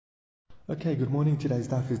Okay, good morning. Today's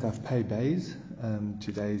daf is daf Pei Beis.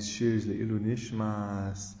 Today's shir is Le'ilu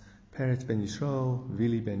Nishmas Peretz ben Yisrael,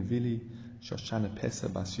 Vili ben Vili, Shoshana Pesa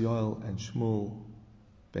bas Yoel, and Shmuel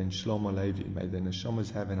ben Shlomo Levi. May the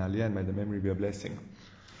neshamas have an aliyah and may the memory be a blessing.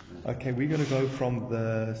 Okay, we're going to go from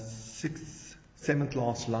the seventh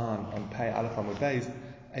last line on Pei Aleph Amud Beis,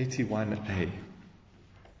 81a.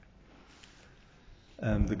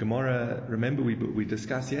 The Gemara, remember we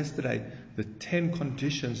discussed yesterday the 10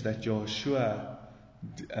 conditions that Yahushua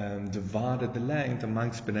divided the land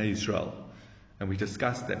amongst Bnei Israel, and we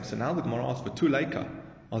discussed them. So now the Gemara asks for two leika.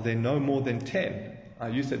 Are there no more than 10?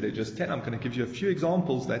 You said they're just 10. I'm going to give you a few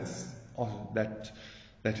examples that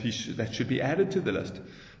should be added to the list.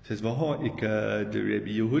 It says Vaha Ika de Rebbe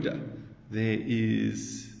Yehuda. There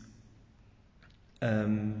is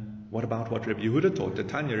what about what Rebbe Yehuda taught? The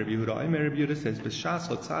Tanya Rebbe Yehuda. Rebbe Yehuda says, "B'shas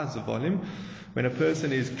hotzaz zavalim." When a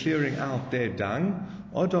person is clearing out their dung,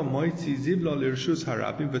 Adam moitzi zivla l'reshus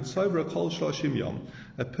harabim v'tzoivra kol shloshim yom.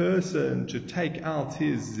 A person to take out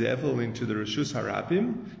his zevel into the reshus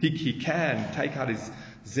harabim, he can take out his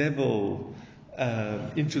zevel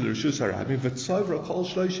into the reshus harabim v'tzoivra kol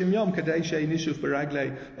shloshim yom kadei she'inishuf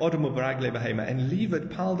b'raglei Adam u'b'raglei behema, and leave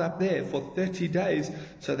it piled up there for 30 days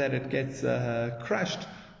so that it gets crushed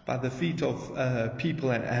by the feet of people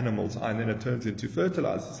and animals, and then it turns into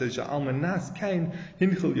fertilizer. It says Almanas Kain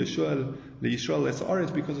Hinchil Yeshua Yisrael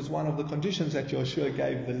Esaretz, because it's one of the conditions that Yeshua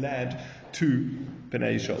gave the land to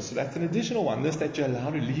Bnei Israel. So that's an additional one. This, that you're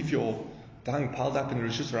allowed to leave your dung piled up in the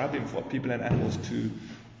Rishus Rabbim for people and animals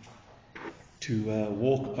to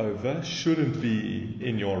walk over, shouldn't be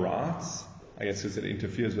in your rights, I guess, because it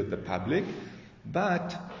interferes with the public.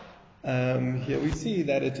 But here we see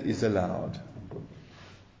that it is allowed.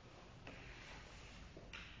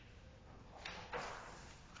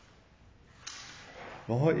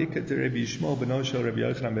 Says,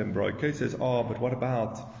 but what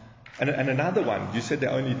about, and another one, you said there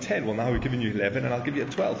are only 10, well now we're giving you 11, and I'll give you a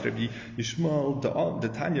 12th. Rabbi Yishmael, the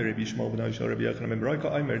Tanya Rabbi Yishmael ben Oshel Rabbi Yochanan ben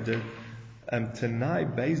Baroka Omer, the Tanai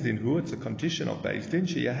based in who? It's a condition of based in.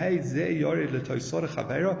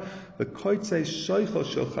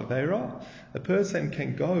 A person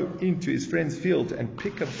can go into his friend's field and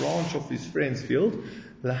pick a branch of his friend's field,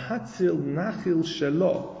 lahatzil nachil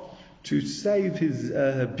shelo, to save his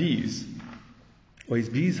bees, or his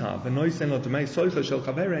bees hive, and he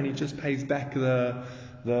just pays back the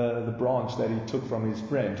branch that he took from his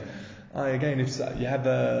friend. Again, if you have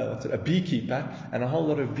a beekeeper and a whole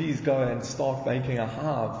lot of bees go and start making a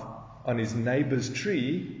hive on his neighbor's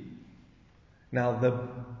tree, now the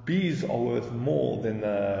bees are worth more than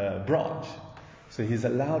the branch, so he's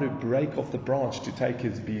allowed to break off the branch to take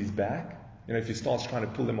his bees back. If he starts trying to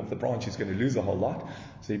pull them off the branch, he's going to lose a whole lot.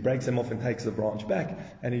 So he breaks them off and takes the branch back,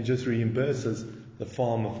 and he just reimburses the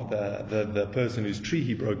farmer for the person whose tree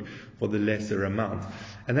he broke for the lesser amount.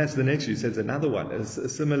 And that's the next. He says another one, a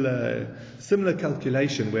similar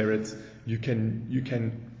calculation where it's you can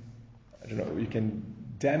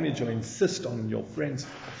damage or insist on your friend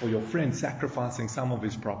sacrificing some of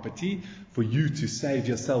his property for you to save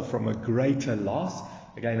yourself from a greater loss.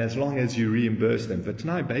 Again, as long as you reimburse them. But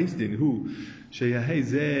tonight, based in who?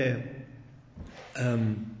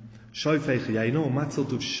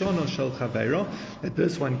 That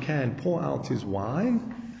this one can pour out his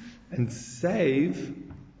wine and save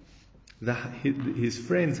his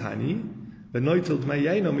friend's honey. And then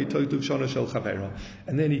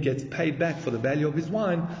he gets paid back for the value of his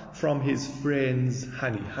wine from his friend's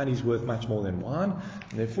honey. Honey's worth much more than wine,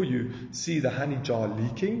 and therefore you see the honey jar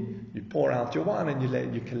leaking, you pour out your wine and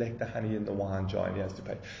you collect the honey in the wine jar, and he has to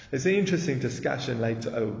pay. There's an interesting discussion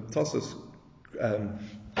later. Tossos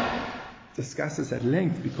discusses at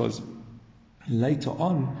length, because later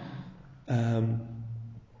on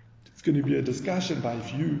it's going to be a discussion by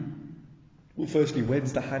well, firstly,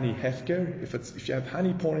 when's the honey hefker? If you have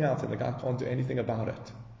honey pouring out and the guy can't do anything about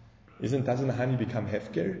it, doesn't the honey become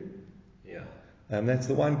hefker? Yeah. That's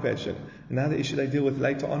the one question. Another issue they deal with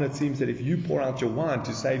later on, it seems that if you pour out your wine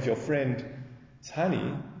to save your friend's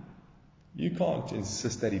honey, you can't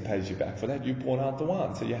insist that he pays you back for that. You poured out the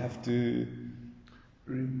wine, so you have to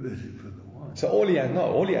reimburse him for the wine. So all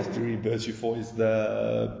he has to reimburse you for is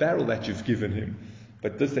the barrel that you've given him.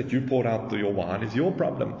 But this that you poured out your wine is your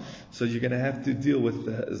problem. So you're going to have to deal with,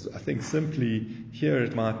 I think simply here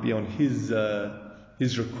it might be on his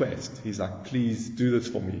request. He's like, please do this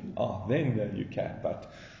for me. Then you can.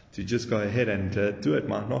 But to just go ahead and do it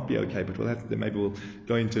might not be okay. But maybe we'll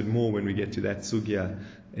go into it more when we get to that sugya.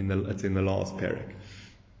 It's in the last parak.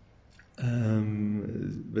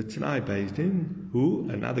 But tonight based in who?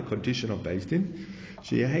 Another condition of based in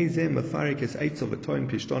Sheyehezem mafarik es eitz of atoin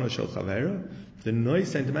pishtana shel chavera. The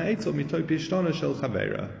noise and ma'etz of mitoy pishtana shel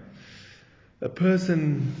chavera. A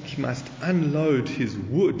person must unload his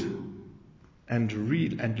wood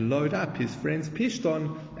and load up his friend's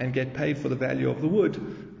pishton and get paid for the value of the wood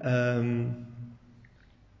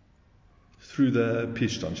through the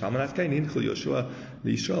pishton.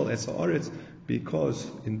 Because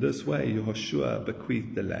in this way Yehoshua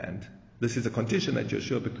bequeathed the land. This is a condition that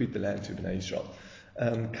Yehoshua bequeathed the land to Bnei Israel.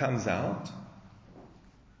 Comes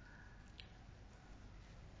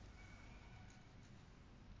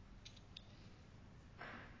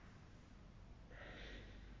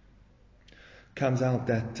out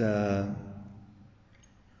that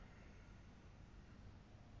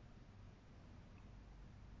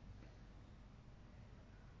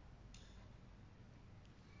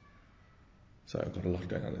sorry, I've got a lot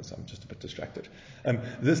going on there, so I'm just a bit distracted.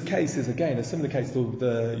 This case is again a similar case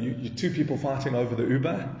to two people fighting over the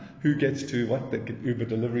Uber. Who gets to the Uber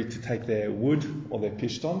delivery to take their wood or their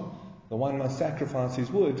pishton? The one must sacrifice his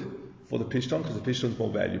wood for the pishton because the pishton is more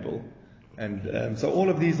valuable. And so all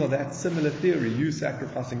of these are that similar theory. You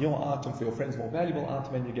sacrificing your item for your friend's more valuable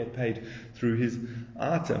item, and you get paid through his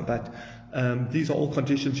item. But these are all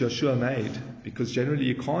conditions Yehoshua made, because generally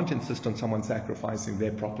you can't insist on someone sacrificing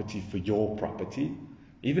their property for your property,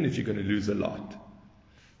 even if you're going to lose a lot.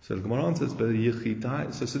 So the Gemara answers,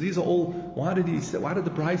 so these are all. Why did the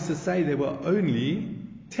Brisa say there were only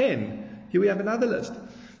 10? Here we have another list.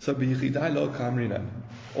 So b'yichidai lo kamrinan,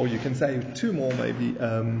 or you can say two more maybe.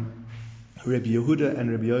 Rabbi Yehuda and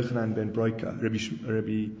Rabbi Yochanan ben Broka. Rabbi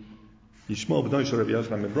Yishmael ben Rabbi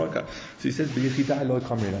Yochanan ben Broka. So he says, "B'yichidai lo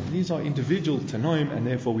kamrinan." These are individual tanoim, and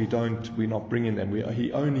therefore we're not bringing them.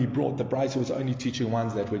 He only brought the Brisa was only teaching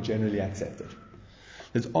ones that were generally accepted.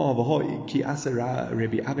 There's ki asera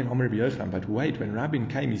Rabbi Abin Omer Rabbi Yochanan. But wait, when Rabin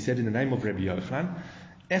came, he said in the name of Rabbi Yochanan,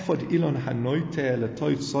 "Echod ilon hanoite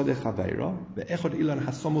letoit sodech haveira, ve'echod ilon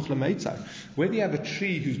hasomuch lemeitzah." Whether you have a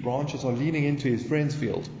tree whose branches are leaning into his friend's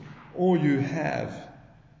field, or you have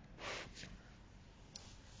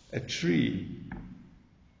a tree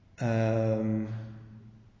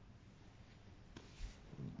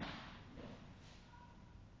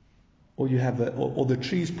or the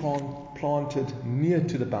trees planted near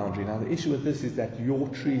to the boundary. Now the issue with this is that your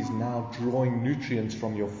tree is now drawing nutrients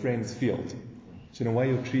from your friend's field. So in a way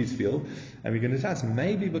your trees feel, and we're going to ask,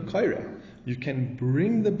 maybe b'koira, you can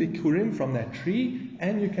bring the bikurim from that tree,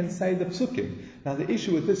 and you can say the psukim. Now the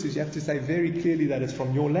issue with this is you have to say very clearly that it's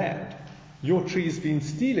from your land. Your tree has been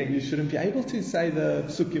stealing, you shouldn't be able to say the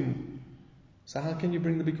psukim. So how can you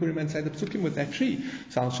bring the bikurim and say the psukim with that tree?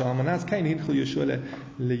 So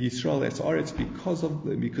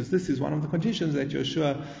because this is one of the conditions that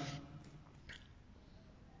Yehoshua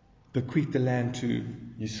bequeath the land to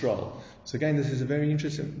Yisrael. So again, this is a very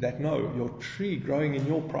interesting, that no, your tree growing in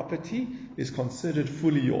your property is considered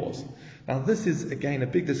fully yours. Now this is again a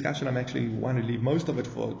big discussion. I'm actually want to leave most of it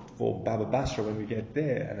for Bava Basra when we get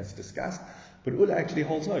there and it's discussed. But Ula actually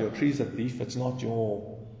holds no, your tree's a thief, it's not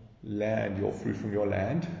your land, your fruit from your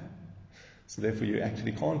land. So therefore you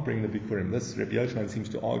actually can't bring the bikurim. This Rabbi Yochanan seems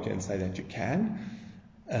to argue and say that you can.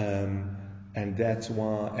 And that's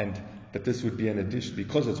why, but this would be an addition,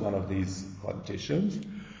 because it's one of these conditions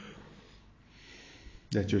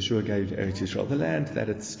that Yehoshua gave Eretz Yisrael the land, that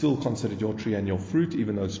it's still considered your tree and your fruit,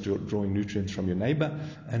 even though it's drawing nutrients from your neighbor,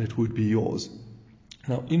 and it would be yours.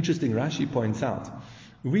 Now, interesting, Rashi points out,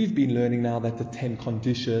 we've been learning now that the 10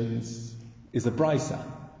 conditions is a brisa,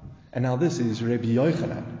 and now this is Rabbi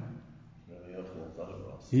Yochanan.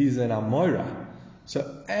 He's an Amora.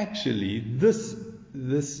 So actually, this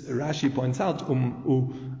Rashi points out,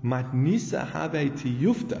 matnisa have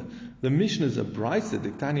tiyufta. The Mishnah is a brisa,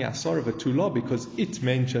 diktani asor v'tula, because it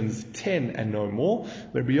mentions 10 and no more.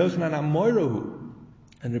 Rabbi Yochanan amorahu,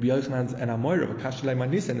 and Rabbi Yochanan's an amora v'kashlei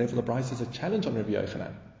manisa, and therefore the brisa is a challenge on Rabbi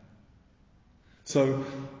Yochanan. So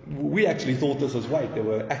we actually thought this was there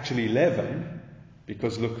were actually 11.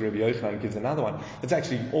 Because look, Rabbi Yochanan gives another one. It's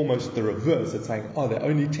actually almost the reverse. It's saying, there are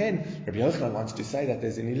only 10. Rabbi Yochanan wants to say that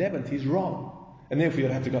there's an 11th. He's wrong. And therefore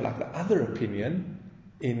you'd have to go like the other opinion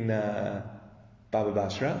in Bava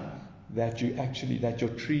Basra, that your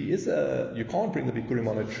tree is you can't bring the bikurim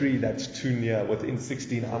on a tree that's too near, within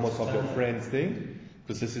 16 amos of your friend's thing,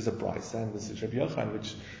 because this is a brisa and this is Rabbi Yochanan,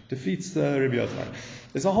 which defeats Rabbi Yochanan.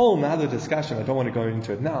 There's a whole other discussion. I don't want to go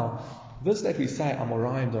into it now. This that we say,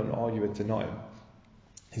 Amoraim don't argue it tonight.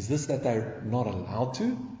 Is this that they're not allowed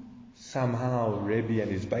to? Somehow Rebbe and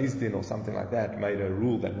his Beis Din or something like that made a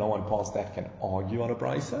rule that no one past that can argue on a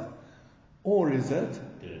brisa? Or is it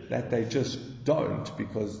that they just don't,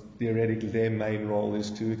 because theoretically their main role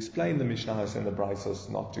is to explain the Mishnahs and the Braisos,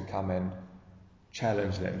 not to come and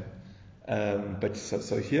challenge them? But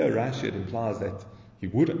so here Rashi, it implies that he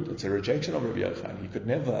wouldn't. It's a rejection of Rabbi Yochanan. He could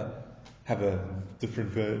never have a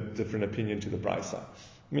different opinion to the Braisa.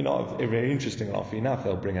 I mean, very interesting enough,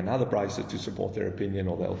 they'll bring another Braisa to support their opinion,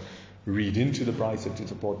 or they'll read into the Braisa to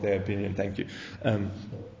support their opinion. Thank you.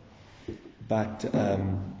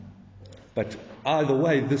 But either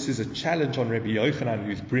way, this is a challenge on Rabbi Yochanan,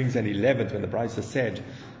 who brings an 11th when the Braisa said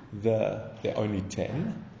there are only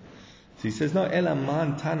 10. So he says, no, Ela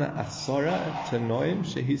man tana asora tanoim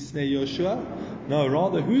shehisne Yoshua. No,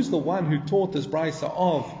 rather, who's the one who taught this Braisa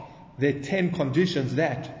of their 10 conditions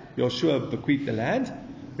that Yoshua bequeathed the land?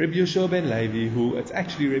 Rabbi Yoshua ben Levi, it's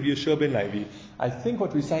actually Rabbi Yoshua ben Levi. I think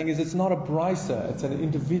what we're saying is it's not a Braisa, it's an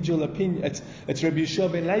individual opinion. It's Rabbi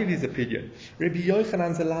Yoshua ben Levi's opinion. Rabbi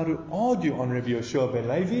Yochanan's allowed to argue on Rabbi Yoshua ben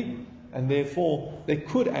Levi, and therefore there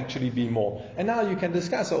could actually be more. And now you can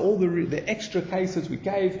discuss, so all the extra cases we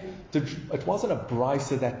gave, it wasn't a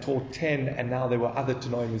Braisa that taught 10, and now there were other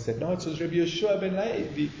Tanoim who said, no, it was Rabbi Yoshua ben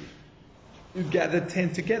Levi who gathered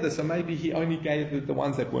 10 together. So maybe he only gave the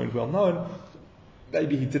ones that weren't well known.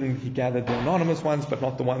 Maybe he gathered the anonymous ones, but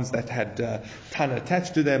not the ones that had Tana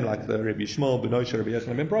attached to them, like the Rabbi Shmuel, Ben Osha, Rabbi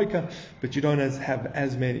Yochanan ben Broika. But you don't have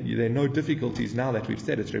as many, there are no difficulties now that we've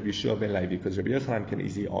said it's Rabbi Yeshua ben Levi, because Rabbi Yochanan can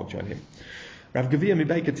easily argue on him. Rav Gavia mi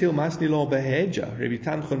Beikatil Masni Lo Beheja, Rabbi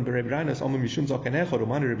Tanchon Bereb Rainas, Omer Mishum Zakanecha,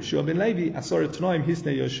 Romani Rabbi Yeshua ben Levi, Asor Tanoim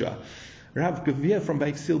Hisne Yoshua. Rav Gavia from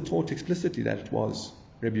Beiksil taught explicitly that it was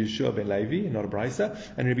Rabbi Yeshua ben Levi, not a Braisa,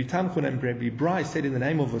 and Rabbi Tanchon and Rabbi Brai said in the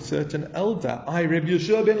name of a certain elder, Rabbi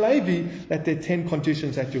Yeshua ben Levi, that there are 10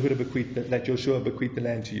 conditions that Yeshua bequeathed the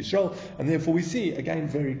land to Yisrael, and therefore we see again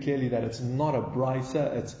very clearly that it's not a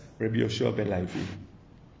Braisa, it's Rabbi Yeshua ben Levi.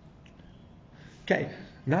 Okay,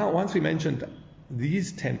 now once we mentioned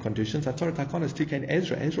these 10 conditions, Torah takanos TK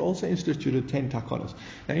Ezra. Ezra also instituted 10 takanos.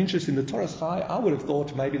 Now, interesting, the Torah Chai, I would have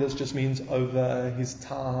thought maybe this just means over his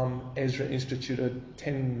time, Ezra instituted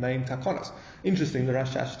 10 main takanos. Interesting, the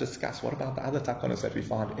Rashash discuss what about the other takanos that we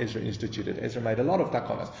find Ezra instituted. Ezra made a lot of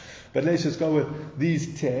takanos, but let's just go with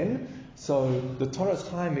these 10. So the Torah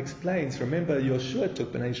Chaim explains, remember, Yoshua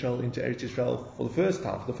took Bnei Israel into Eretz Israel for the first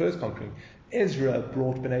time, for the first conquering. Ezra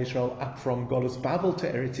brought Bnei Israel up from Golos Babel to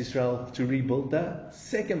Eretz Israel to rebuild the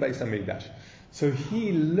second Beis Hamikdash. So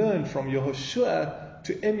he learned from Yehoshua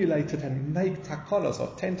to emulate it and make takanos,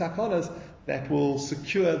 or 10 takanos, that will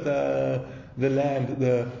secure the land,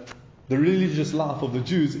 the religious life of the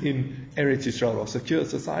Jews in Eretz Israel, or secure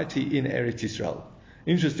society in Eretz Israel.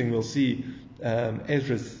 Interesting, we'll see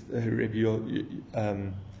Ezra's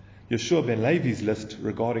Yeshua ben Levi's list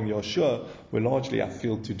regarding Yoshua were largely, I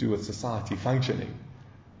feel, to do with society functioning.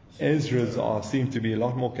 Ezra's seem to be a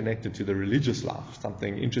lot more connected to the religious life,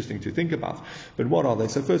 something interesting to think about. But what are they?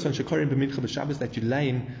 So first one, Shekorim b'mincha b'Shabbos, that you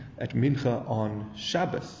lay at mincha on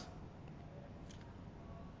Shabbos.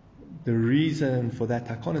 The reason for that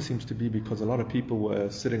takana seems to be because a lot of people were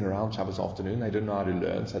sitting around Shabbos afternoon, they didn't know how to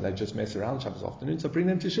learn, so they just mess around Shabbos afternoon, so bring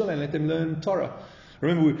them to Shul and let them learn Torah.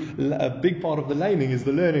 Remember, a big part of the laning is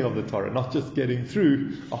the learning of the Torah, not just getting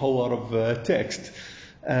through a whole lot of text.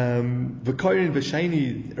 V'korin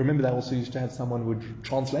v'sheni, remember they also used to have someone would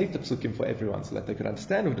translate the psukim for everyone so that they could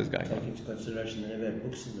understand what is going on. Take into consideration they never had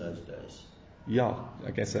books in those days. Yeah, I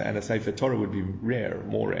guess, and a Sefer Torah would be rare,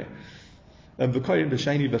 more rare. V'korin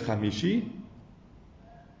v'sheni v'chamishi,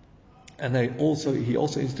 and he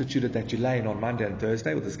also instituted that you lay in on Monday and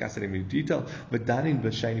Thursday. We'll discuss it in detail. V'danin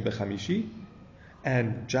v'sheni v'chamishi,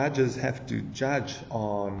 and judges have to judge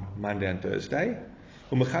on Monday and Thursday.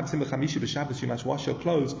 You must wash your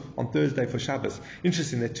clothes on Thursday for Shabbos.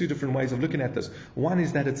 Interesting, there are two different ways of looking at this. One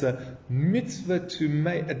is that it's a mitzvah to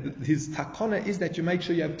make, his takana is that you make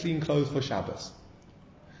sure you have clean clothes for Shabbos.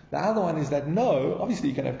 The other one is that no, obviously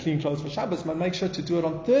you can have clean clothes for Shabbos, but make sure to do it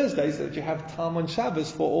on Thursday so that you have time on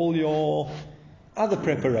Shabbos for all your other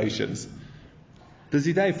preparations.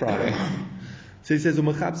 Busy day Friday. So he says,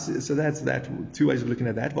 so that's that, two ways of looking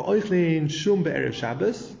at that.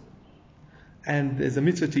 And there's a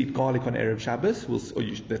mitzvah to eat garlic on Erev Shabbos.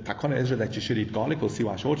 The takana Ezra that you should eat garlic, we'll see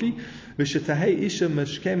why shortly.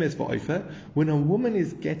 When a woman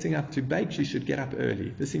is getting up to bake, she should get up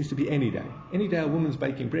early. This seems to be any day. Any day a woman's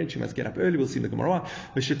baking bread, she must get up early. We'll see in the Gemara.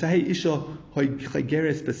 A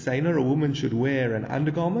woman should wear an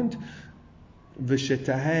undergarment.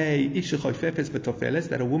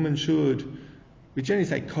 That a woman should, we generally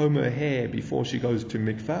say, comb her hair before she goes to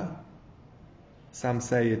mikvah. Some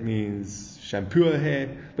say it means shampoo her hair,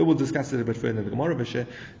 but we'll discuss it a bit further in the Gemara. That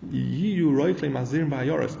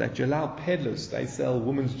you allow peddlers, they sell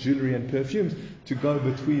women's jewelry and perfumes, to go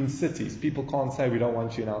between cities. People can't say we don't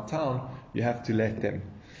want you in our town, you have to let them.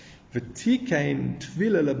 And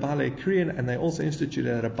they also instituted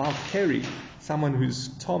that a Bal Keri, someone who's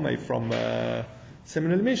Tome from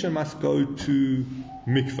seminal mission, must go to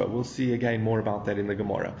mikveh. We'll see again more about that in the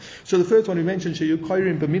Gemara. So the first one we mentioned, they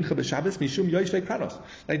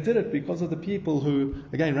did it because of the people who,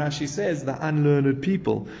 again Rashi says, the unlearned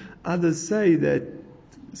people. Others say that,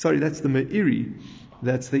 that's the Me'iri,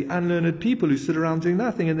 that's the unlearned people who sit around doing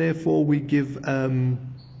nothing, and therefore we give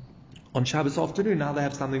on Shabbos afternoon, now they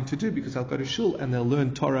have something to do because they'll go to shul and they'll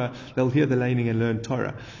learn Torah, they'll hear the laning and learn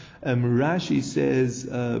Torah. Rashi says,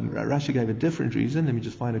 Rashi gave a different reason. Let me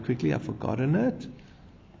just find it quickly, I've forgotten it.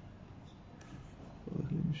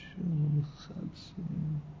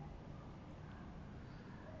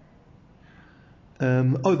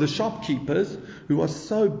 The shopkeepers who are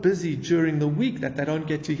so busy during the week that they don't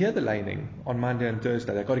get to hear the laning on Monday and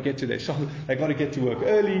Thursday. They've got to get to their shop, they've got to get to work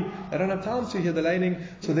early, they don't have time to hear the laning,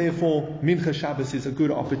 so therefore Mincha Shabbos is a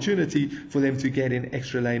good opportunity for them to get in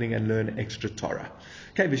extra laning and learn extra Torah.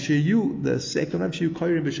 Okay, the second one,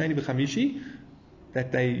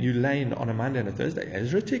 that you lane on a Monday and a Thursday.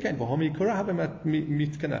 Ezra tiken v'homi kora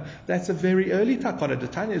mitkana. That's a very early takana. The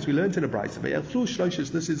Tanya, as we learned in the Brisa.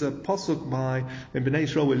 This is a pasuk by when Bnei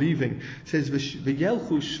Israel were leaving. It says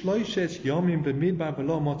v'yelchu shloishes yomim b'midbar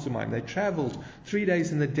v'lo motzumayim. They traveled 3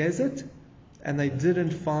 days in the desert and they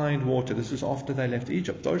didn't find water. This was after they left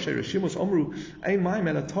Egypt. Mine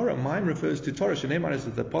refers to Torah. As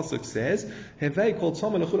the pasuk says,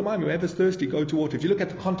 whoever's thirsty, go to water. If you look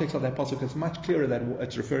at the context of that pasuk, it's much clearer that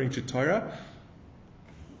it's referring to Torah.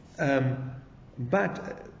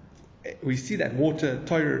 But we see that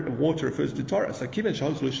water refers to Torah. So once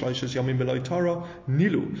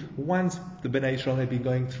the Bnei Israel had been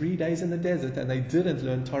going 3 days in the desert and they didn't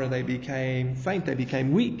learn Torah, they became faint, they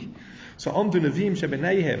became weak. So Amdu Nevi'im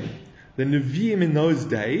Shebeneihem, the Nevi'im in those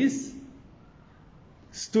days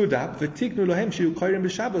stood up, V'tiknu lohem sheyu koyrim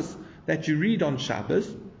b'Shabbos, that you read on Shabbos.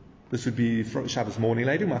 This would be Shabbos morning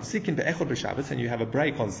later, Mafsikin be'echod b'Shabbos, and you have a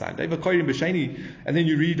break on Sunday, V'koyrim b'Sheni, and then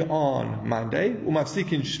you read on Monday,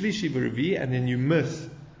 Umafsikin shlishi v'Revi, and then you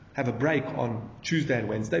have a break on Tuesday and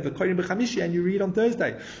Wednesday, V'koyrim b'Chamishi, and you read on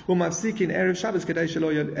Thursday, Umafsikin erev Shabbos kedei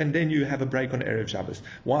shelo, and then you have a break on erev Shabbos.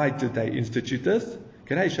 Why did they institute this?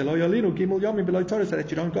 So that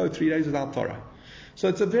you don't go 3 days without Torah. So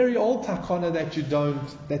it's a very old takana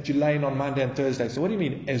that you lane on Monday and Thursday. So what do you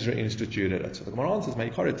mean Ezra instituted it? So the Gemara answers,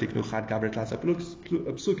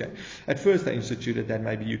 at first they instituted that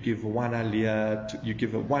maybe you give one aliyah, you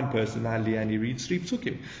give one person aliyah and he reads 3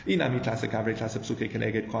 psukim.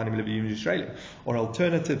 Or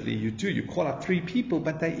alternatively, you call up 3 people,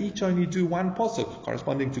 but they each only do one pasuk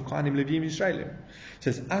corresponding to Kohanim Levim Yisraelim. It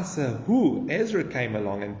says, Ezra came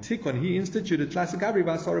along and Tikkun, he instituted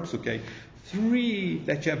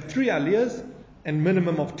that you have 3 aliyahs and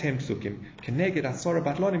minimum of 10 psukim. Keneged asara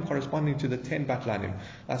batlanim, corresponding to the 10 batlanim.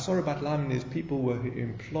 Asara batlanim is people who were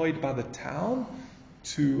employed by the town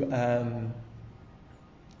to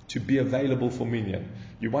be available for minyan.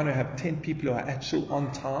 You want to have 10 people who are at shul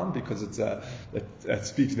on time, because it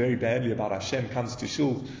speaks very badly about Hashem comes to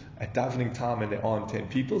shul at davening time and there aren't 10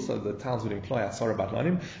 people, so the towns would employ asara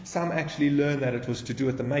batlanim. Some actually learned that it was to do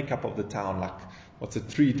with the makeup of the town, like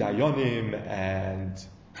 3 dayonim, and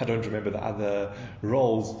I don't remember the other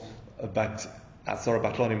roles, but asara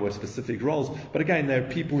batlanim were specific roles. But again, they're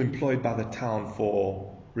people employed by the town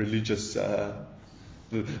for religious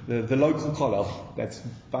the local kollel that's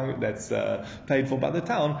paid for by the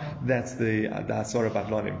town, that's the asara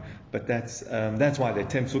batlanim. But that's why they're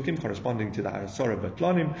 10 psukim corresponding to the asara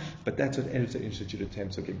batlanim. But that's what Ezra instituted 10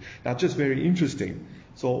 psukim. Now, just very interesting.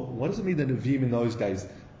 So, what does it mean the Nevi'im in those days?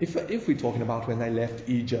 If we're talking about when they left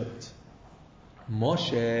Egypt,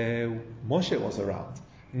 Moshe was around.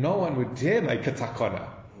 No one would dare make a takana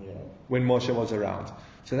when Moshe was around.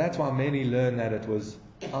 So that's why many learn that it was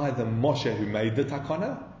either Moshe who made the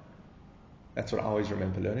takana. That's what I always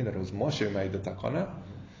remember learning, that it was Moshe who made the takana.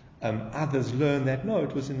 Others learn that no,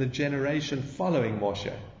 it was in the generation following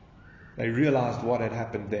Moshe. They realized what had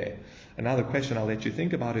happened there. Another question I'll let you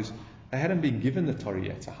think about is, they hadn't been given the Torah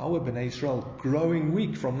yet. So how were Bnei Israel growing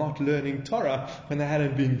weak from not learning Torah when they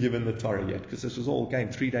hadn't been given the Torah yet? Because this was all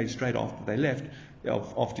again 3 days straight after they left,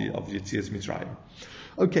 after Yetzias Mitzrayim.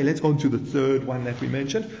 Okay, let's go on to the third one that we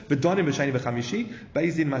mentioned. V'donim v'sheni v'chamishi.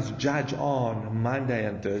 Beis Din must judge on Monday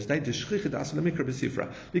and Thursday.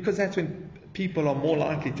 Because that's when people are more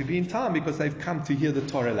likely to be in time, because they've come to hear the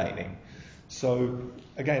Torah laning. So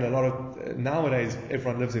again, a lot of nowadays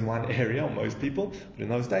everyone lives in one area, or most people, but in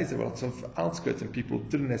those days there were lots of outskirts and people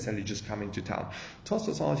didn't necessarily just come into town.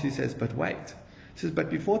 Tosfos actually says, but wait. He says, but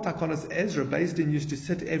before takanos Ezra, Beis Din used to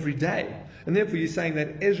sit every day. And therefore you're saying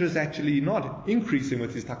that Ezra is actually not increasing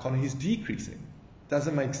with his takana, he's decreasing.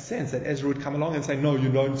 Doesn't make sense that Ezra would come along and say, no,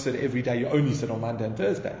 you don't sit every day, you only sit on Monday and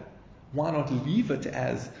Thursday. Why not leave it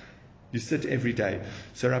as you sit every day?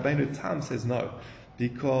 So Rabbeinu Tam says no,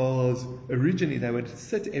 because originally they would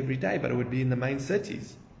sit every day, but it would be in the main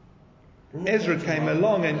cities. Ezra came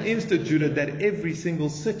along and instituted that every single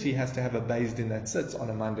city has to have a Beis Din that sits on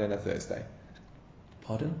a Monday and a Thursday.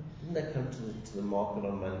 Pardon? Didn't they come to the market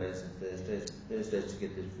on Mondays and Thursdays to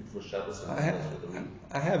get their food for Shabbos and Sundays for the week?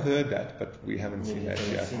 I have heard that, but we haven't seen that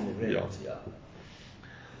yet.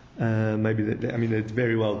 Maybe it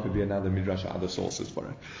very well could be another midrash or other sources for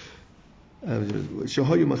it. Maybe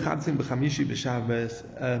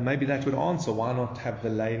that would answer why not have the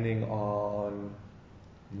laning on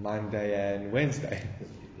Monday and Wednesday,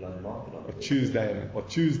 or Tuesday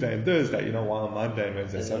and Thursday. Why on Monday and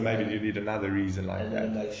Wednesday? So maybe you need another reason like that.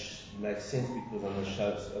 And it makes sense because on the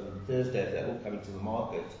shows on Thursday, if they're all coming to the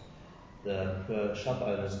market, the shop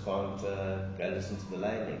owners can't go listen to the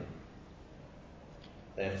laning.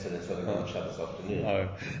 They have to, that's why they go on Shabbos afternoon.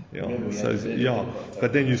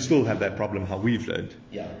 But then you still have that problem how we've learned.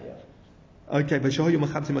 Okay, but he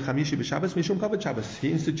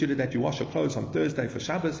instituted that you wash your clothes on Thursday for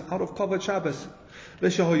Shabbos out of covered Shabbos.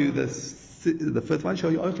 Let's show you this. The first one, show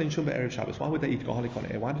you erev Shabbos. Why would they eat garlic on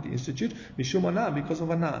air? Why did he institute? Mishum ana, because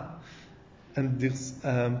of ana. And this,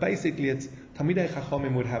 basically, it's Talmidei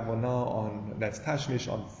Chachomim would have ana on, that's Tashmish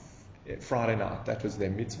on Friday night. That was their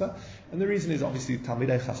mitzvah. And the reason is obviously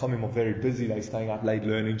Talmidei Chachomim are very busy. They're staying up late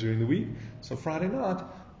learning during the week. So Friday night,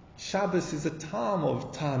 Shabbos is a time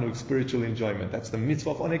of tanug, spiritual enjoyment. That's the mitzvah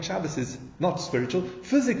of Oneg Shabbos, is not spiritual,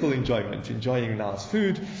 physical enjoyment, enjoying nice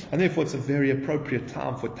food, and therefore it's a very appropriate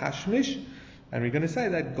time for tashmish. And we're going to say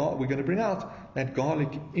that we're going to bring out that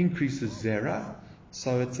garlic increases zera,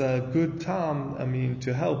 so it's a good time,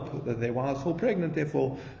 to help that their wives fall pregnant.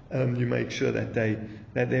 Therefore, you make sure that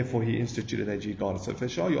therefore he instituted that you eat garlic. So for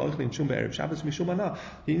sure, he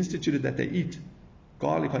instituted that they eat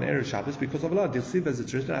garlic on Erev Shabbos because of Allah. Dilsiv, as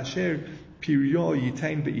it's written, Asher Piryo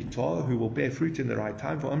Yitain Be'ito, who will bear fruit in the right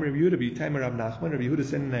time. For Amr Yehuda V'Yitain Rav Nachman, Rav Yehuda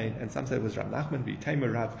said, and some said it was Rav Nachman, V'Yitain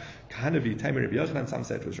Rav Kahana, V'Yitain Rav Yochanan, some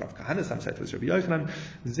said it was Rav Kahana, some said it was Rav Yochanan.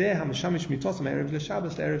 Zeh HaMashamish Mitosim Erev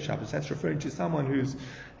Shabbos to Erev Shabbos. That's referring to someone who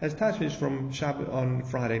has tashmish from Shabbos on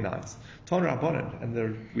Friday nights. Ton Rabbanan, and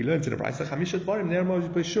we learned in the Brayso, Chamishat Barim Nermoj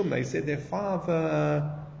B'Shum. They said there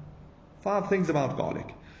are five things about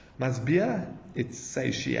garlic. Masbia, it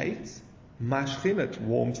satiates. Mashchim, it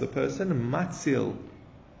warms the person. Matzil,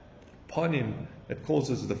 ponim, it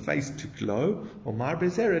causes the face to glow. Or marbe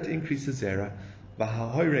zera, it increases zera.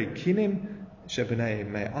 Vahahoire kinim, shebnei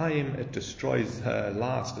me'ayim, it destroys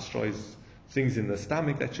lice, destroys things in the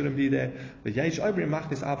stomach that shouldn't be there. And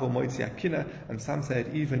some say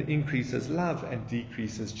it even increases love and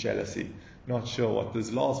decreases jealousy. Not sure what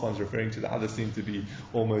this last one's referring to. The others seem to be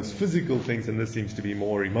almost physical things, and this seems to be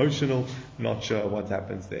more emotional. Not sure what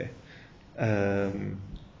happens there.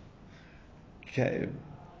 Okay.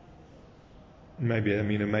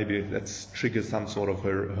 Maybe that triggers some sort of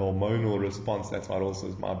hormonal response. That's why it also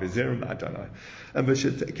is my bezerim. I don't know. And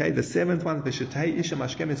the seventh one, we said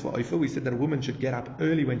that a woman should get up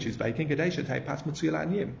early when she's baking,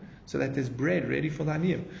 so that there's bread ready for the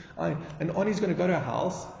aniyim. And Oni's going to go to a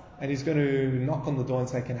house and he's going to knock on the door and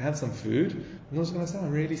say, "Can I have some food?" And he's going to say,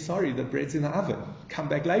 "I'm really sorry, the bread's in the oven. Come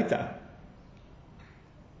back later."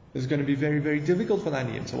 It's going to be very, very difficult for the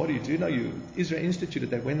aniyim. So what do? No, Ezra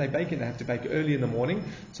instituted that when they bake it, they have to bake early in the morning,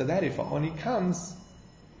 so that if Ani comes,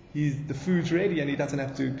 the food's ready and he doesn't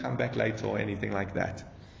have to come back later or anything like that.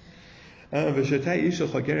 So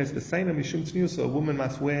a woman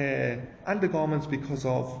must wear undergarments because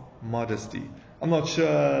of modesty. I'm not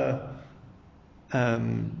sure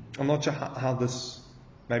how this.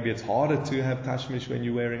 Maybe it's harder to have tashmish when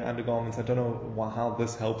you're wearing undergarments. I don't know how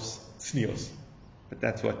this helps tznius. But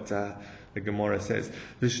that's what the Gemara says.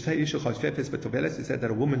 It said that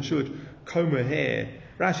a woman should comb her hair.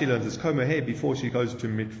 Rashi learns this, comb her hair before she goes to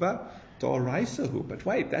mikvah. But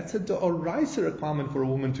wait, that's a d'oraisa requirement for a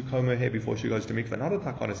woman to comb her hair before she goes to mikvah, not a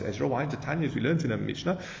takanos Ezra. Why? To Tanya, we learned in a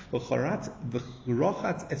Mishnah, he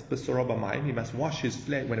must wash his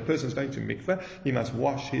flesh. When a person is going to mikvah, he must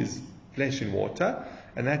wash his flesh in water.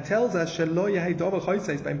 And that tells us he's not allowed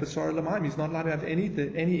to have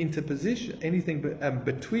any interposition, anything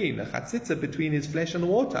between a chatzitza between his flesh and the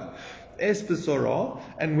water. Es Besorah,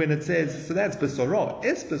 and when it says, so that's Besorah.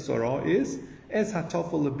 Es Besorah is Es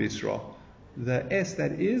Hatofel Lebisra. The S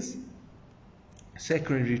that is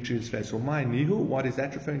secondary to his face. Or my Nihu, what is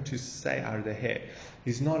that referring to? Say are the hair.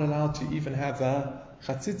 He's not allowed to even have a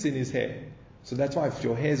chatzitz in his hair. So that's why if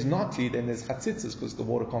your hair is knotty, then there's chatzitzas because the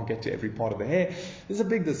water can't get to every part of the hair. There's a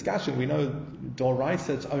big discussion. We know Doraisa,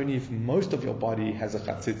 it's only if most of your body has a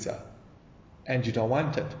chatzitza and you don't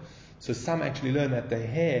want it. So some actually learn that the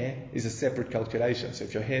hair is a separate calculation. So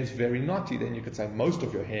if your hair is very knotty, then you could say most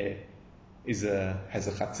of your hair has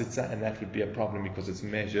a chatzitza, and that would be a problem because it's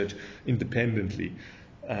measured independently.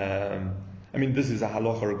 This is a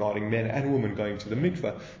halacha regarding men and women going to the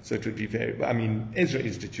mikveh, so it would be Ezra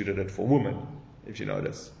instituted it for women, if you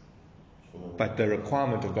notice. But the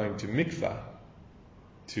requirement of going to mikveh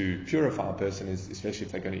to purify a person is, especially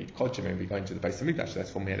if they're going to eat kosher, maybe going to the Beis Hamikdash, so that's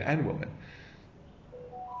for men and women.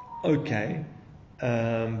 Okay,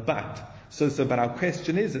 but our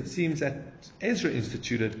question is, it seems that Ezra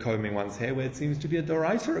instituted combing one's hair where it seems to be a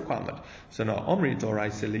doraisa requirement. So now, Omri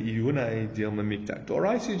doraisa li'iyuna dil mamikta.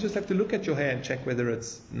 Doraisa, you just have to look at your hair and check whether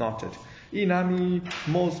it's knotted. Inami,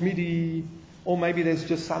 mos midi, or maybe there's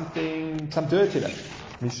just some dirt in it.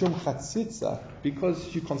 Mishum chatzitza,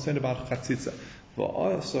 because you're concerned about chatzitza.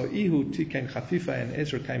 So Ihu tiken chafifa, and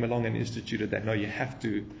Ezra came along and instituted that, no, you have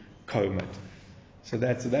to comb it. So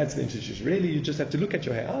that's the institution. Really, you just have to look at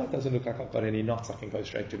your hair. Oh, it doesn't look like I've got any knots. I can go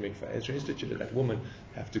straight to mikveh. Ezra instituted that women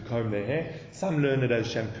have to comb their hair. Some learn it as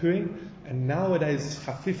shampooing, and nowadays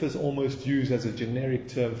chafifa is almost used as a generic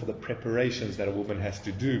term for the preparations that a woman has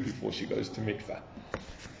to do before she goes to mikveh.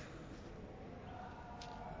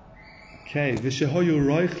 Okay, v'shehoyu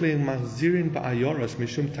roichlin machzirin ba'ayoros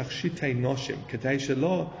mishum tachshitei noshim kedei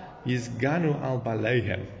shelo yizganu al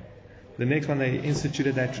baleihem. The next one, they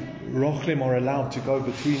instituted that rochlim are allowed to go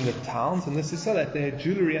between the towns, and this is so that they have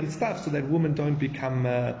jewelry and stuff, so that women don't become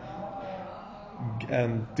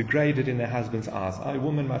degraded in their husband's eyes. A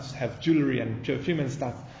woman must have jewelry and perfume and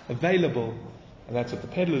stuff available, and that's what the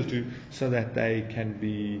peddlers do, so that they can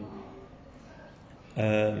be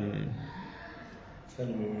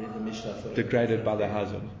degraded by their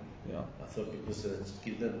husband. Yeah. I thought because it's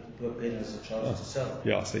give the poor peddlers a chance to sell.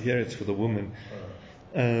 Yeah, so here it's for the woman.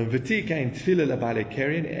 Ezra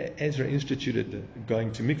instituted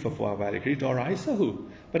going to mikveh for our Valkyrie, Doraisa.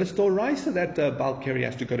 But it's Doraisa that Valkyrie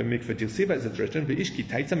has to go to mikveh. Dilsiva, as it's written,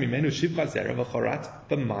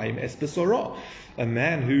 a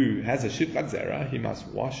man who has a shivchat zera, he must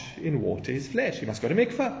wash in water his flesh. He must go to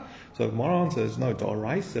mikveh. So the moral answer is no,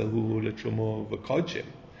 Doraisa hu l'trumo v'kodshim.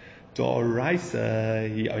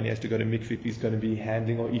 Doraisa, he only has to go to mikveh if he's going to be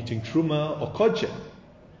handling or eating truma or kodshim.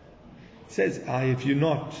 Says, if you're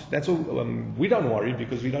not, that's all, we don't worry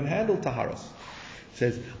because we don't handle taharos.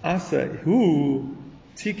 Says, Asa hu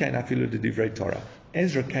tikain afilu de divrei Torah.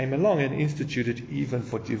 Ezra came along and instituted even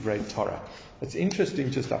for divrei Torah. It's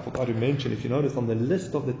interesting, just I forgot to mention, if you notice on the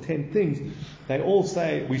list of the 10 things, they all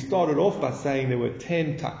say, we started off by saying there were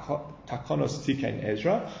 10 takanos tikain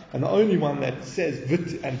Ezra, and the only one that says,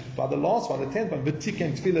 and by the last one, the 10th one,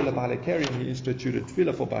 v'tikain tefillah lebalekeri, and he instituted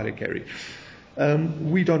tefillah for balekeri.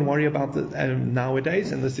 We don't worry about that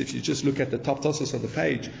nowadays, and this, if you just look at the top tossos of the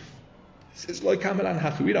page, it says, we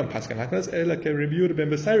don't paskan like this. We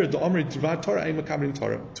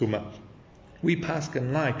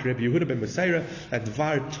paskan like Rabbi Yehuda ben Beseira that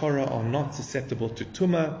Dvar Torah are not susceptible to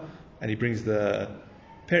Tumah, and he brings the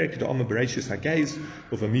Perik to Omer Bereshis Hagez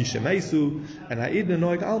of a Misha Mesu, and Ha'idna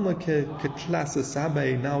Noeg Alma Ketlasa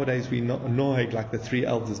Sabe. Nowadays we noeg like the 3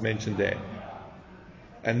 elders mentioned there.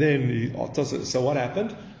 And then, so what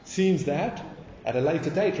happened? Seems that at a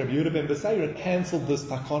later date, Rabbi Yehuda ben Beseira cancelled this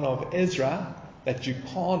takana of Ezra that you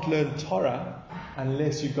can't learn Torah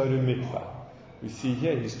unless you go to mikveh. We see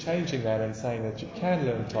here he's changing that and saying that you can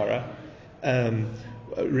learn Torah. Rabbi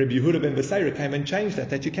Yehuda ben Beseira came and changed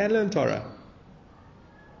that you can learn Torah.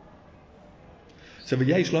 So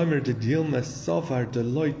maybe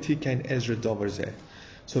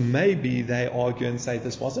they argue and say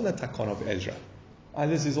this wasn't a takana of Ezra. And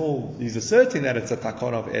this is all, he's asserting that it's a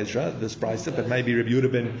takon of Ezra, this brisa, but maybe Rabbi Yehuda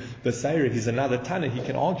ben Beseira, he's another Tana, he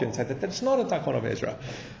can argue and say that that's not a takon of Ezra.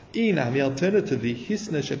 Alternatively,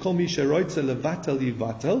 hisna shekol mi sheroitza levatel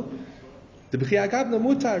yivatel, the b'chi agabna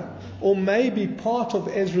mutar. Or maybe part of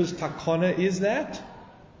Ezra's takona is that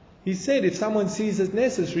he said if someone sees it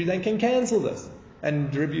necessary, they can cancel this.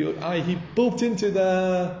 And he built into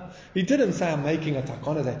he didn't say I'm making a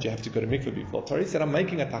takana that you have to go to mikveh before Torah. He said I'm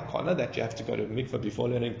making a takana that you have to go to mikveh before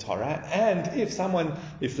learning Torah. And if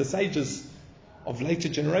the sages of later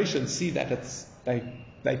generations see that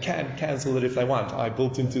they can cancel it if they want. I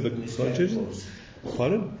built into the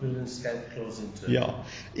Pardon? Put an escape clause into it. Yeah.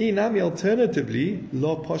 Inami, alternatively,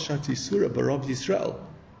 lo poshati surah barav Yisrael.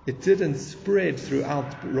 It didn't spread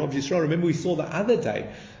throughout Rav Yisrael. Remember, we saw the other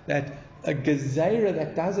day that a gezerah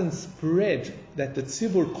that doesn't spread, that the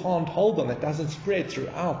tzivur can't hold on, that doesn't spread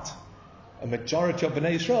throughout a majority of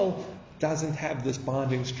Bnei Yisrael, doesn't have this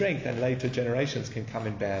binding strength, and later generations can come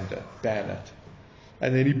and ban it.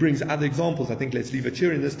 And then he brings other examples. I think let's leave it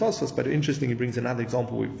here in this Tosfos, but interesting, he brings another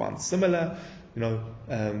example we found similar.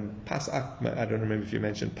 Pas Akum, I don't remember if you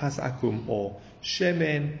mentioned Pas Akum or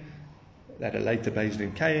Shemen, that a later Beis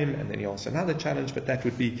Din came, and then he asked another challenge, but that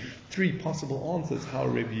would be three possible answers how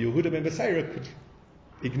Rabbi Yehuda ben Beseira could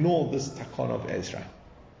ignore this takon of Ezra.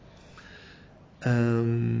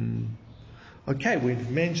 Okay, we've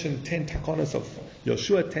mentioned 10 takanos of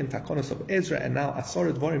Yoshua, 10 takanos of Ezra, and now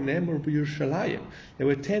Asar Dvarim Ne'emar b'Yerushalayim. There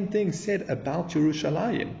were 10 things said about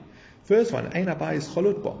Yerushalayim. First one, Ein Habayis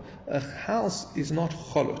Cholut Bo. A house is not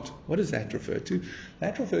cholut. What does that refer to?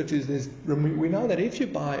 That refers to we know that if you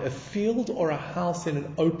buy a field or a house in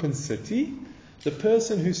an open city, the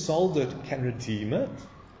person who sold it can redeem it,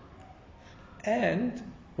 and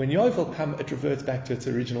when Yovel comes, it reverts back to its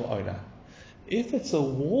original owner. If it's a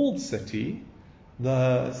walled city,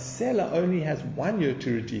 the seller only has 1 year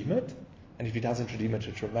to redeem it, and if he doesn't redeem it,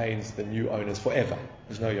 it remains the new owner's forever.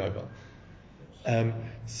 There's no Yovel.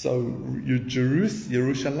 So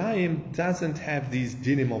Yerushalayim doesn't have these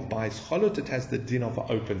dinim of Bais Cholut, it has the din of an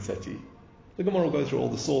open city. The Gemara will go through all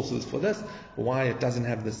the sources for this, why it doesn't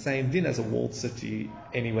have the same din as a walled city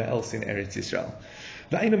anywhere else in Eretz Yisrael.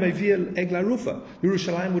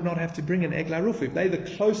 Yerushalayim would not have to bring an Egla Rufa. If they're the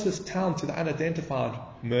closest town to the unidentified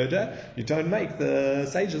murder, you don't make the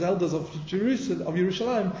sages, elders of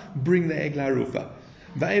Yerushalayim bring the Egla Rufa.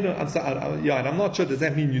 And I'm not sure, does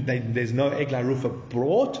that mean there's no Egla Rufa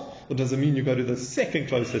brought, or does it mean you go to the second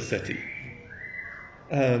closest city?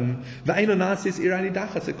 It can't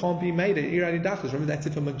be made at Irani Dachas. Remember, that's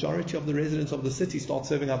if a majority of the residents of the city start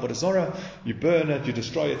serving Avodah Zarah, you burn it, you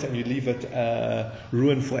destroy it, and you leave it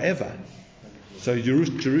ruined forever. So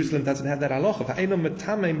Jerusalem doesn't have that halacha. It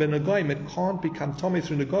can't become tomei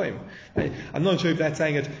through negoim. I'm not sure if that's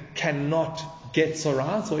saying it cannot get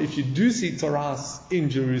tzoras, or if you do see tzoras in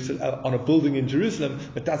Jerusalem on a building in Jerusalem,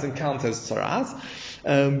 it doesn't count as tzoras.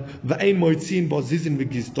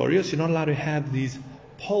 You're not allowed to have these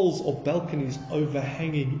poles or balconies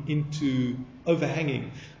overhanging.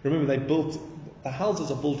 Remember, the houses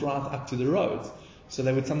are built right up to the roads. So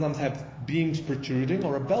they would sometimes have beams protruding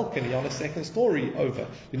or a balcony on a second story over.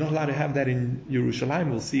 You're not allowed to have that in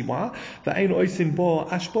Yerushalayim. We'll see why.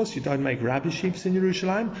 You don't make rubbish heaps in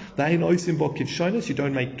Yerushalayim. You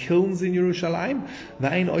don't make kilns in Yerushalayim.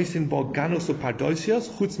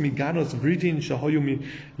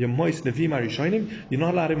 You're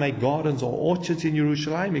not allowed to make gardens or orchards in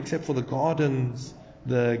Yerushalayim, except for the gardens,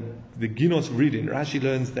 the Ginos Vridin. Rashi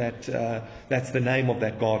learns that that's the name of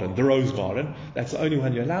that garden, the rose garden. That's the only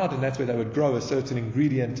one you're allowed, and that's where they would grow a certain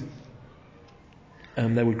ingredient.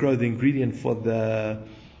 They would grow the ingredient for the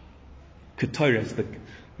ketores.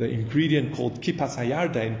 The ingredient called Kippas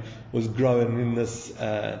Hayarden was grown in this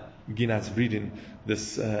Ginas Vridin,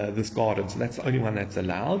 this garden. So that's the only one that's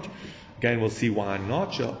allowed. Again, we'll see why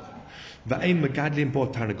not. You're not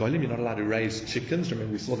allowed to raise chickens.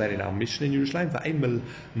 Remember, we saw that in our mission in Yerushalayim.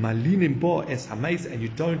 And you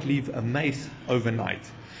don't leave a mace overnight.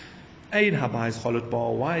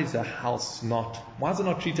 Why is a house why is it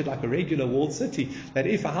not treated like a regular walled city? That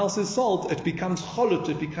if a house is sold, it becomes cholut,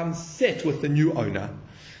 it becomes set with the new owner.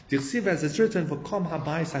 As it's written,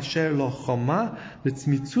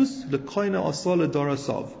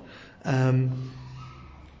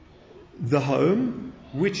 the home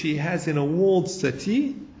which he has in a walled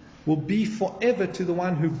city will be forever to the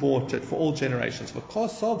one who bought it for all generations.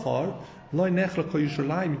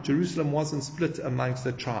 Jerusalem wasn't split amongst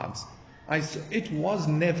the tribes. It was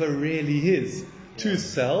never really his to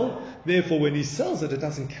sell. Therefore, when he sells it, it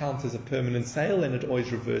doesn't count as a permanent sale, and it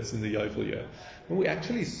always reverts in the Yovel year. And we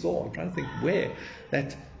actually saw, I'm trying to think where,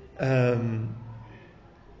 that, let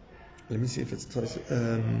me see if it's close.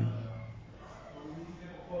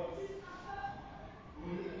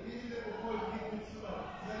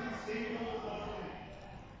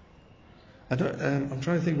 I'm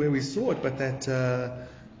trying to think where we saw it, but that a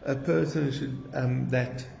person should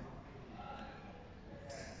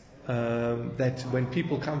that when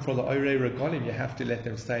people come for the Orei Regalim, you have to let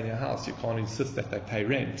them stay in your house. You can't insist that they pay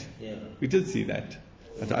rent. Yeah. We did see that.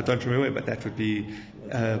 I don't remember, but that would be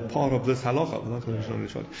part of this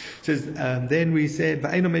halacha. It says, then we said,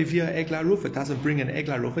 it doesn't bring an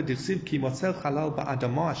egla rufa.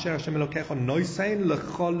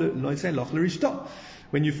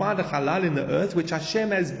 When you find a halal in the earth, which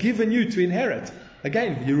Hashem has given you to inherit.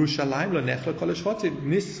 Again, Yerushalayim lo nechla kol hashvatim,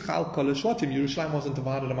 nischal kol hashvatim. Yerushalayim wasn't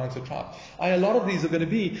divided amongst the tribes. A lot of these are going to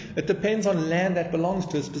be, it depends on land that belongs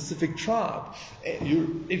to a specific tribe.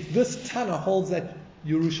 If this Tana holds that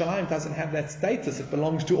Yerushalayim doesn't have that status, it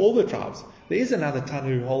belongs to all the tribes. There is another Tana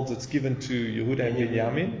who holds it's given to Yehuda and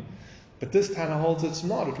Binyamin, but this Tana holds it's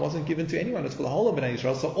not. It wasn't given to anyone. It's for the whole of Bnei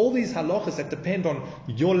Israel. So all these halachas that depend on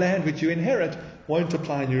your land which you inherit won't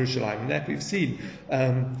apply in Yerushalayim. And that we've seen.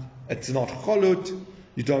 It's not cholut.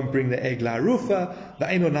 You don't bring the egla rufa.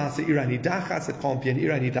 Va'eno nasa irani dachas. It can't be an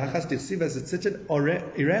irani dachas. Tirsiv as it's sitting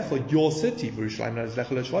irecho, your city. Yerushalayim is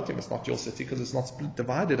lechol shvatim. It's not your city because it's not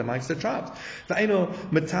divided amongst the tribes. Va'eno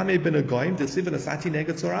metame ben agoyim. Tirsiv and asati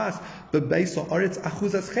negat zoras. But based on oretz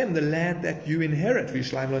achuzaschem, the land that you inherit.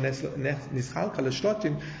 Yerushalayim lo nischal kal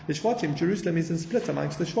shvatim. Jerusalem isn't split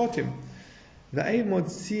amongst the shvatim. And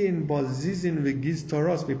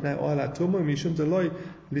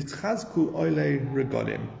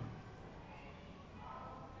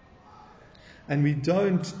we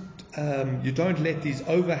don't, you don't let these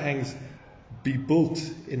overhangs be built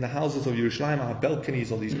in the houses of Yerushalayim, our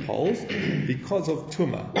balconies or these poles, because of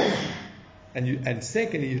tumah. And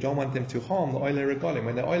secondly, you don't want them to harm the oile regalim.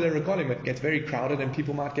 When the oile regalim, it gets very crowded and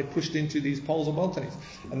people might get pushed into these poles or balconies.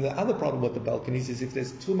 And the other problem with the balconies is if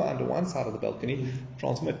there's tumah under one side of the balcony,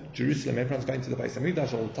 transmit Jerusalem, everyone's going to the Beis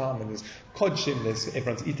Hamikdash all the time, and there's kodshim,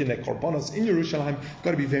 everyone's eating their korbanos in Jerusalem. You've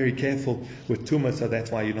got to be very careful with tumah, so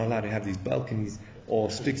that's why you're not allowed to have these balconies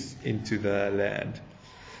or sticks into the land.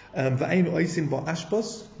 You're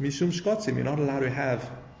not allowed to have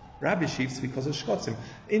rubbish heaps because of shkotzim.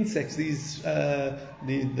 Insects, these, the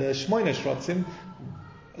shmoina shkotzim,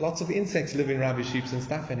 lots of insects live in rubbish heaps and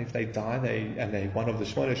stuff, and if they die, they one of the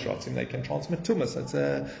shmoina shkotzim, they can transmit tumah. So it's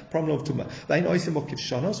a problem of tumah.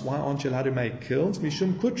 Why aren't you allowed to make kilns?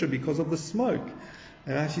 Mishum kutra, because of the smoke.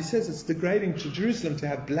 And she says it's degrading to Jerusalem to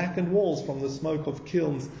have blackened walls from the smoke of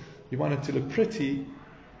kilns. You want it to look pretty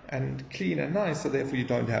and clean and nice, so therefore you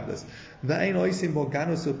don't have this.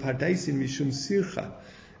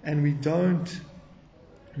 And we don't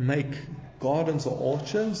make gardens or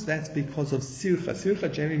orchards. That's because of sircha. Sircha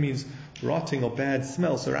generally means rotting or bad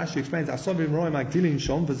smell. So Rashi explains,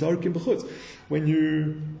 when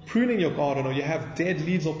you're pruning your garden or you have dead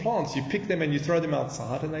leaves or plants, you pick them and you throw them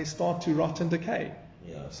outside and they start to rot and decay.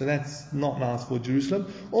 Yeah. So that's not nice for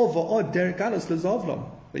Jerusalem. Or there's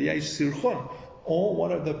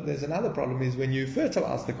another problem is when you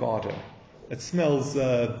fertilize the garden, it smells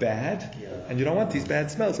bad, and you don't want these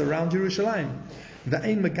bad smells around Yerushalayim.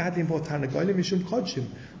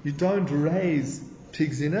 You don't raise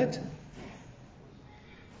pigs in it.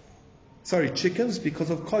 Chickens, because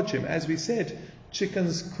of kodshim. As we said,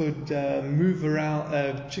 chickens could move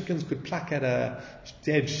around. Chickens could pluck at a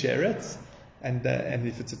dead sheretz, and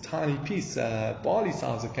if it's a tiny piece, barley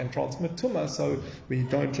size, it can transmit tumah. So we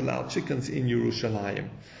don't allow chickens in Yerushalayim.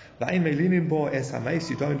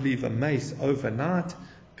 You don't leave a mace overnight.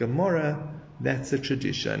 Gemara, that's a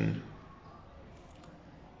tradition.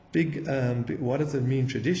 What does it mean,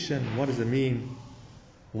 tradition? What does it mean,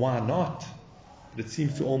 why not? But it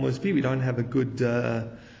seems to almost be, we don't have a good,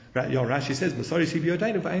 Rashi says,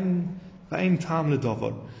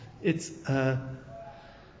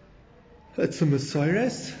 it's a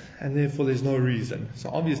Messiahs, and therefore there's no reason. So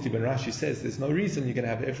obviously when Rashi says there's no reason, you're going to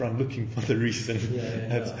have everyone looking for the reason.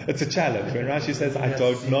 It's a challenge. When Rashi says I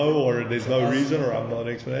don't know, or there's no reason, or I'm not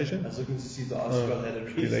an explanation. I was looking to see the article had a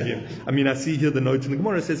reason. I see here the note in the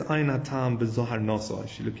Gemara, it says Ein hatam b'zohar noso.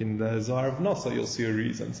 If you look in the Zohar of Noso, you'll see a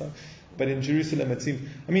reason. So, but in Jerusalem it seems,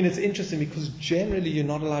 it's interesting because generally you're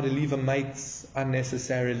not allowed to leave a mates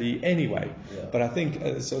unnecessarily anyway. Yeah. But I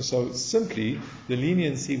think, so simply, the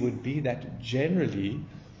leniency would be that generally,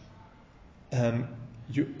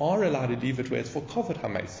 you are allowed to leave it where it's for kavod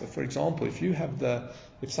hameis. So, for example, if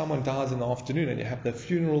someone dies in the afternoon and you have the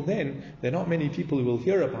funeral, then there are not many people who will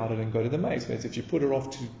hear about it and go to the mace. Whereas if you put it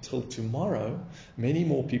off till tomorrow, many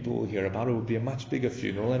more people will hear about it. It will be a much bigger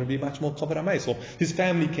funeral and it will be much more kavod hameis. Or his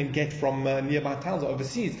family can get from nearby towns or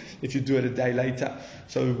overseas if you do it a day later.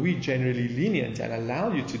 So we generally lenient and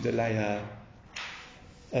allow you to delay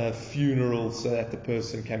a funeral so that the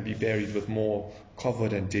person can be buried with more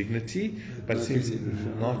kavod and dignity, but it seems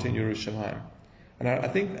not in Yerushalayim. And I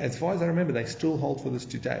think, as far as I remember, they still hold for this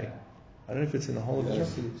today. I don't know if it's in the whole of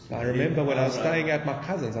Israel. I remember when I was staying at my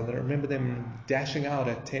cousin's, I remember them dashing out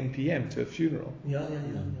at 10 p.m. to a funeral. Yeah.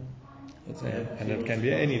 And it can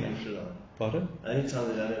be any night. Pardon? Any time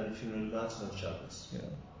they don't have a funeral, nights on Shabbos. Yeah.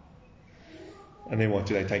 And then what,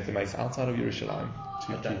 do they take the mace outside of Yerushalayim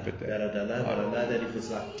to keep it there? I don't know, but I know that if it's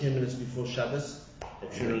like 10 minutes before Shabbos, the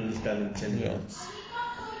funeral is done in 10 minutes.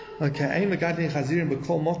 Okay, you're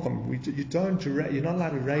not allowed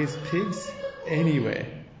to raise pigs anywhere.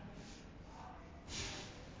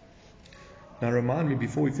 Now remind me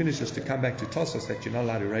before we finish this to come back to Tosfos that you're not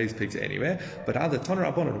allowed to raise pigs anywhere. But other Toner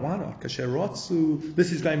Rabbanon, why not?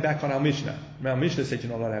 This is going back on our Mishnah. Our Mishnah said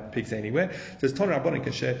you're not allowed to have pigs anywhere. It says Toner Rabbanon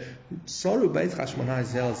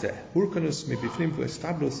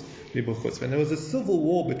when there was a civil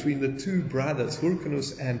war between the two brothers,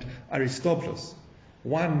 Hyrcanus and Aristobulus.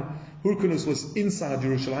 Hyrcanus was inside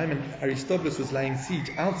Jerusalem and Aristobulus was laying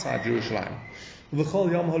siege outside Jerusalem.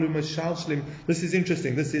 This is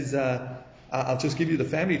interesting. This is I'll just give you the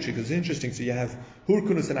family tree because it's interesting. So you have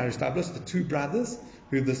Hyrcanus and Aristobulus, the two brothers,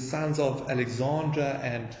 who are the sons of Alexandra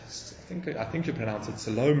and I think you pronounce it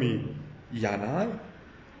Salome Yanai.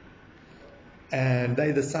 And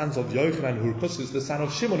they're the sons of Yochanan Hyrcanus, who's the son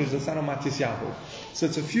of Shimon, who's the son of Matisyahu. So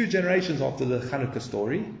it's a few generations after the Chanukah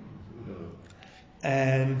story.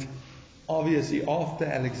 And obviously after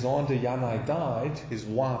Alexander Yanai died, his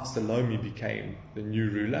wife Salome became the new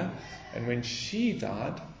ruler. And when she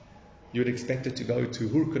died, you would expect it to go to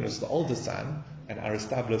Hyrcanus, the older son, and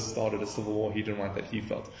Aristobulus started a civil war. He didn't want that, he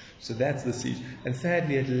felt. So that's the siege. And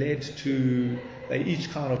sadly it led to, they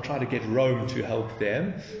each kind of tried to get Rome to help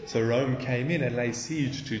them. So Rome came in and laid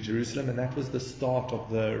siege to Jerusalem, and that was the start of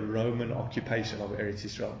the Roman occupation of Eretz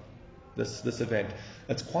Yisrael. This event.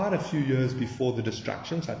 It's quite a few years before the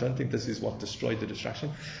destruction, so I don't think this is what destroyed the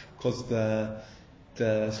destruction, because the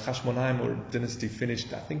Hashmonaim or dynasty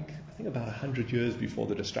finished, I think about 100 years before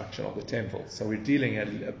the destruction of the temple. So we're dealing at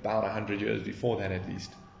about 100 years before that at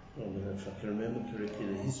least. Well, if I can remember correctly,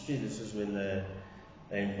 the history, this is when they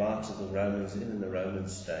invited the Romans in and the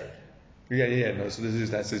Romans stayed. No, so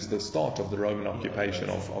this is the start of the Roman occupation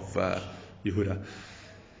of Yehuda.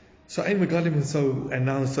 So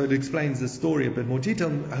it explains the story a bit more detail.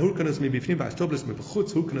 Hyrcanus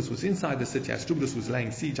was inside the city. Aristobulus was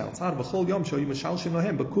laying siege outside.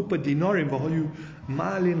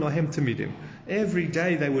 Every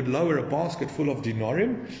day they would lower a basket full of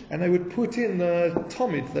dinarim and they would put in the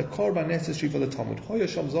tomid, the korban necessary for the tomid.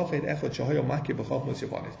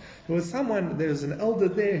 There was an elder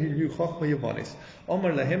there who knew Chochma Yavanis.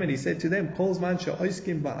 Omar lahem, and he said to them,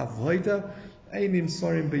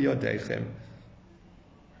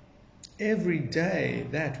 every day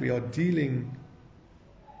that we are dealing,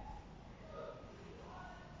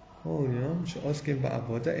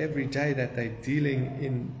 every day that they're dealing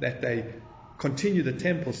in, that they continue the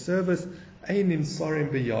temple service, they'll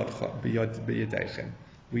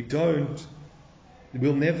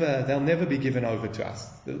never be given over to us.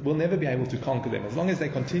 We'll never be able to conquer them. As long as they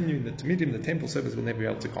continue the Tamidim, the temple service, we'll never be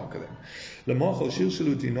able to conquer them. They lowered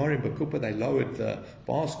the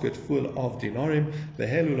basket full of dinarim,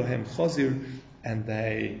 and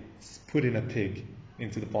they put in a pig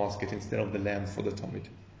into the basket instead of the lamb for the Tamid.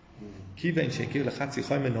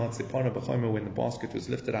 When the basket was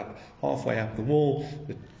lifted up halfway up the wall,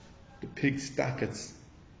 the pig stuck its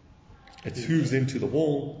hooves into the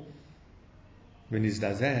wall. When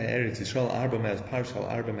Eretz Yisrael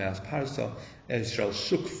Israel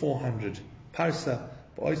shook 400 parsa.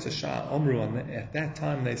 At that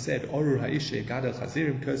time they said,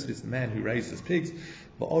 cursed is the man who raises pigs,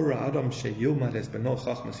 and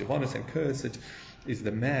cursed is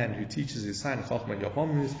the man who teaches his son Chachma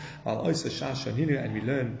Yavamis. And we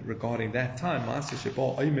learned regarding that time,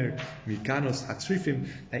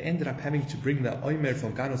 they ended up having to bring the Omer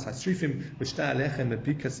from Ganos Hatzrifim,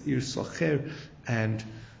 and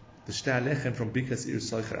the Shtei Lechem from Bikas Ir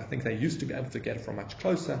Socher. I think they used to be able to get it from much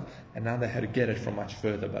closer, and now they had to get it from much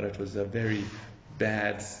further, but it was a very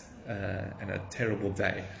bad and a terrible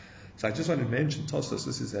day. So I just wanted to mention Tosfos.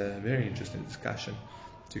 This is a very interesting discussion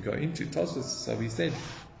to go into. Tosfos, so we said,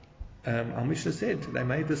 our Mishnah said, they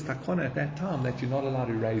made this takana at that time that you're not allowed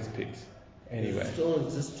to raise pigs anyway. It still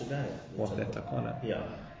exists today. What, that takana? Yeah.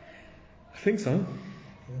 I think so.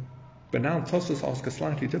 But now Tosfos asks a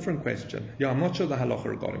slightly different question. I'm not sure the halacha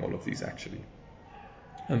regarding all of these actually.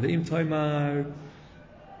 And the Im Toimar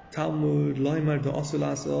Talmud Loimar the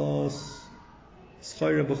Osulasos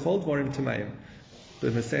Schoira Bechol Dvarim Tameim. The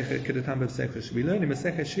Masechet Kedetam B'Masechet. We learn in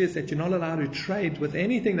Masechet Shvius that you're not allowed to trade with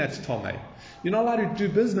anything that's Tomei. You're not allowed to do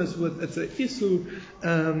business with. It's a isu.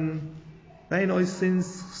 Vein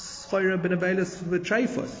oisins Schoira Benavelis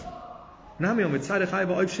V'Treifos. Nami om mitzad echai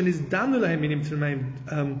ba'oivshin is damnu lahem minim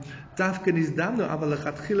t'rmeim dafkan is damnu aval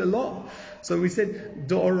lechatchila lo. So we said,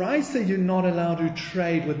 D'oraisa, you're not allowed to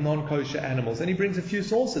trade with non-kosher animals. And he brings a few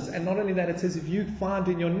sources. And not only that, it says if you find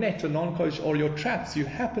in your net a non-kosher, or your traps, you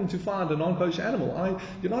happen to find a non-kosher animal,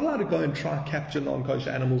 you're not allowed to go and try capture non-kosher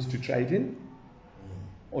animals to trade in,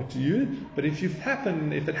 or to you. But if it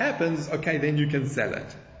happens, okay, then you can sell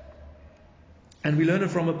it. And we learn it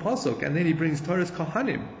from a pasuk. And then he brings Torah's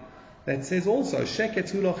Kohanim that says also,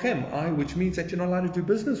 Sheketzu lochem, which means that you're not allowed to do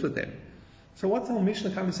business with them. So what's our Mishnah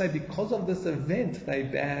come to say? Because of this event, they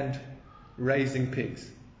banned raising pigs.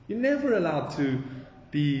 You're never allowed to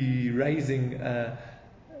be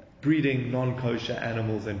breeding non-kosher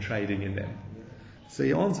animals and trading in them. So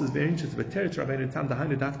your answer is very interesting.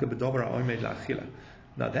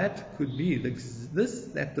 Now that could be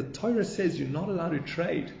that the Torah says you're not allowed to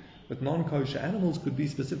trade with non-kosher animals could be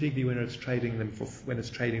specifically when it's trading for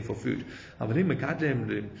food. Or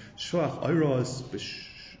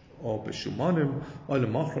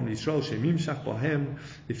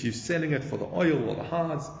if you're selling it for the oil or the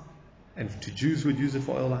hards, and to Jews would use it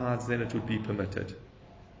for oil or hards, then it would be permitted.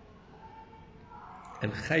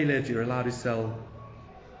 And chaylet you're allowed to sell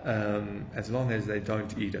as long as they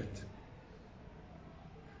don't eat it.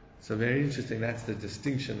 So very interesting. That's the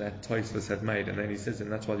distinction that Tosfos had made, and then he says,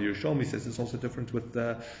 and that's why the Yerushalmi says it's also different with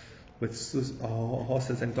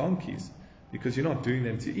horses and donkeys, because you're not doing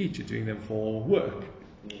them to eat; you're doing them for work.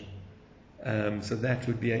 So that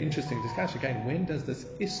would be an interesting discussion. Again, when does this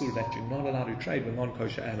issur that you're not allowed to trade with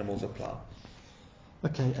non-kosher animals apply?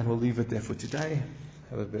 Okay, and we'll leave it there for today.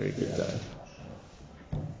 Have a very good day.